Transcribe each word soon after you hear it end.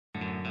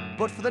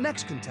But for the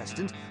next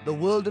contestant, the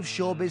world of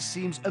showbiz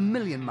seems a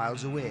million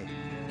miles away.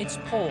 It's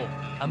Paul,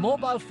 a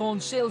mobile phone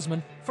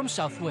salesman from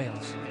South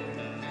Wales.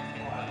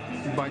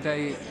 By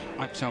day,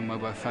 I sell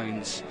mobile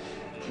phones.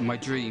 My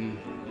dream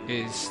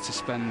is to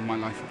spend my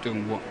life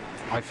doing what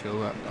I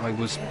feel that I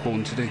was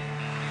born to do.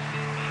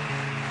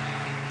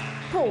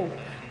 Paul,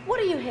 what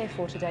are you here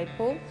for today,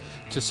 Paul?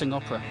 To sing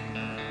opera.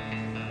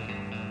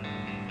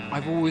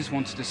 I've always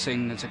wanted to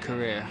sing as a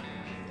career.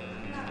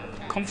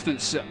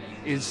 Confidence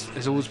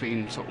has always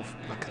been sort of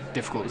like a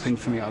difficult thing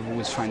for me. I've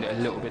always found it a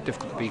little bit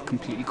difficult to be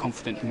completely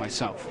confident in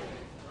myself.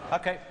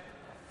 OK.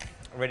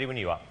 Ready when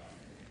you are.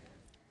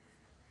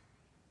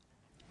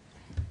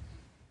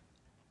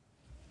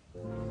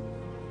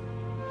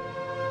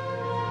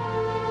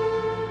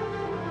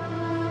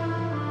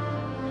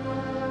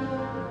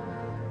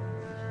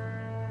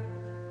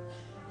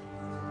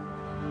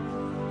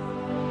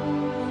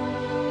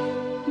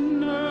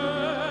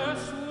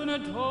 Nessun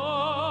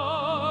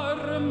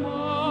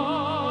Dorma.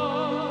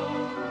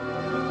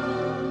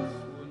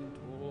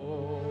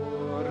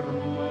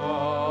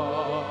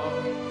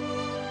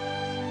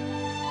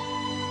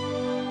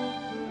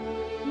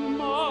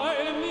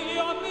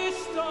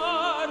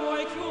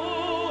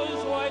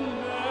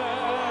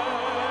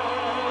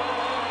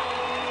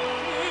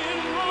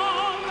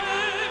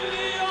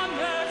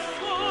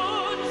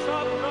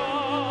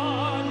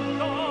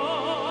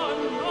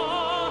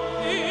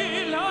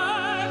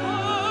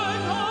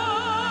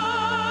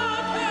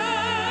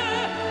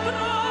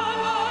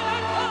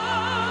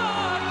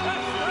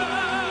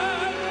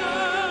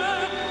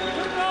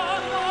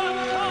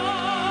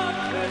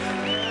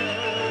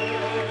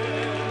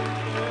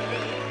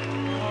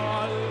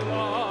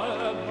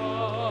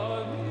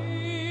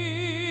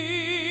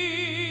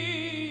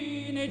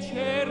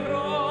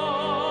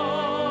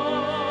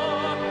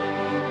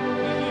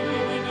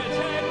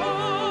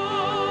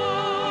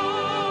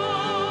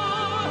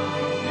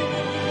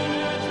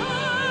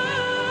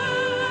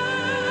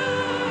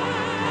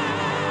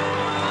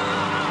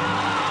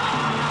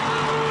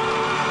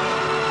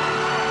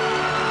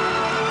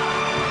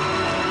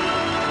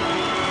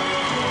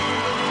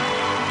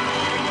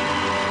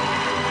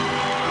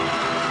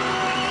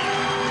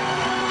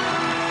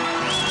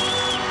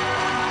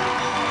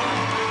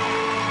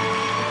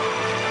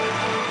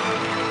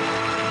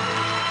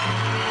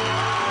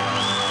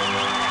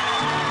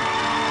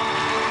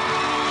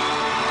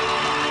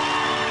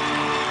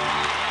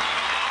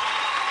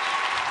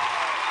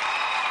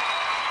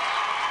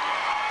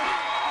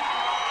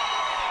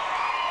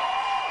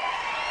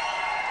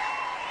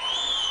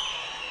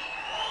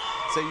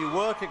 So you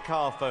work at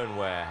Car Phone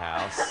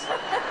Warehouse,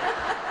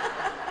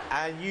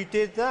 and you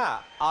did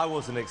that. I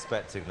wasn't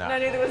expecting that. No,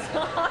 neither was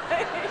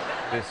I.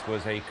 This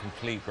was a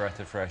complete breath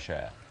of fresh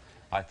air.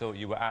 I thought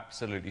you were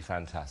absolutely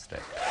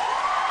fantastic.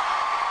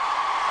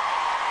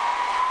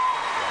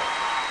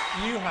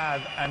 You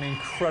have an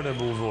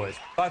incredible voice.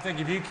 I think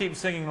if you keep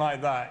singing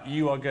like that,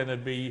 you are going to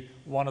be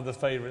one of the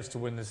favourites to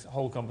win this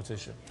whole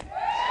competition.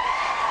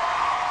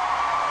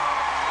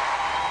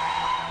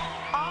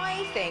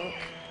 I think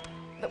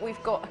that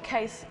we've got a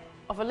case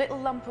of a little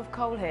lump of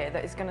coal here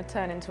that is going to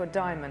turn into a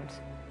diamond.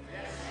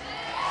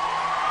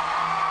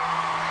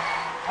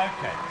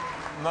 OK.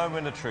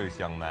 Moment of truth,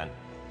 young man.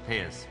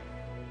 Here's.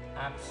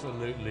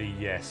 Absolutely,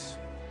 yes.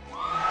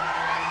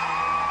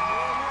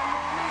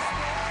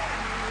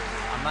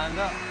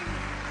 Amanda?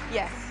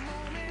 Yes.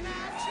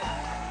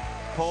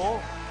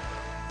 Paul?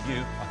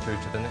 You are through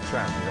to the next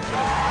round.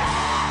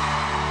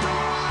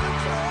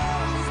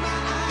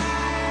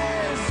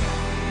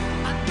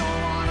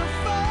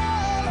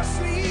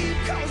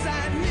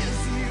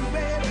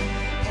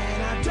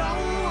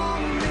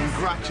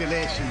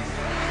 Congratulations.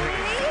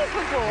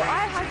 Unbelievable. I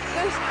had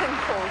goose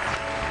pimples.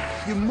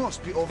 You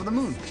must be over the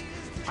moon.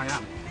 I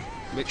am.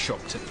 A bit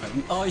shocked at the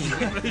moment. Oh,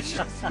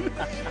 yeah.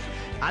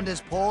 And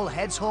as Paul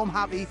heads home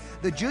happy,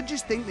 the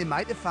judges think they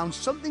might have found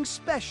something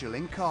special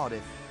in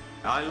Cardiff.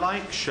 I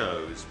like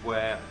shows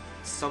where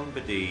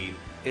somebody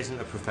isn't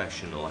a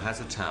professional,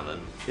 has a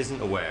talent,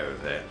 isn't aware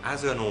of it,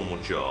 has a normal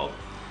job,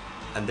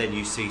 and then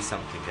you see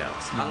something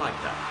else. I like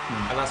that.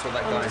 And that's what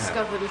that guy had.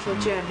 Undiscovered little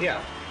gem.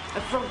 Yeah. A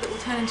frog that will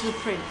turn into a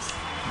prince.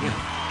 Yeah.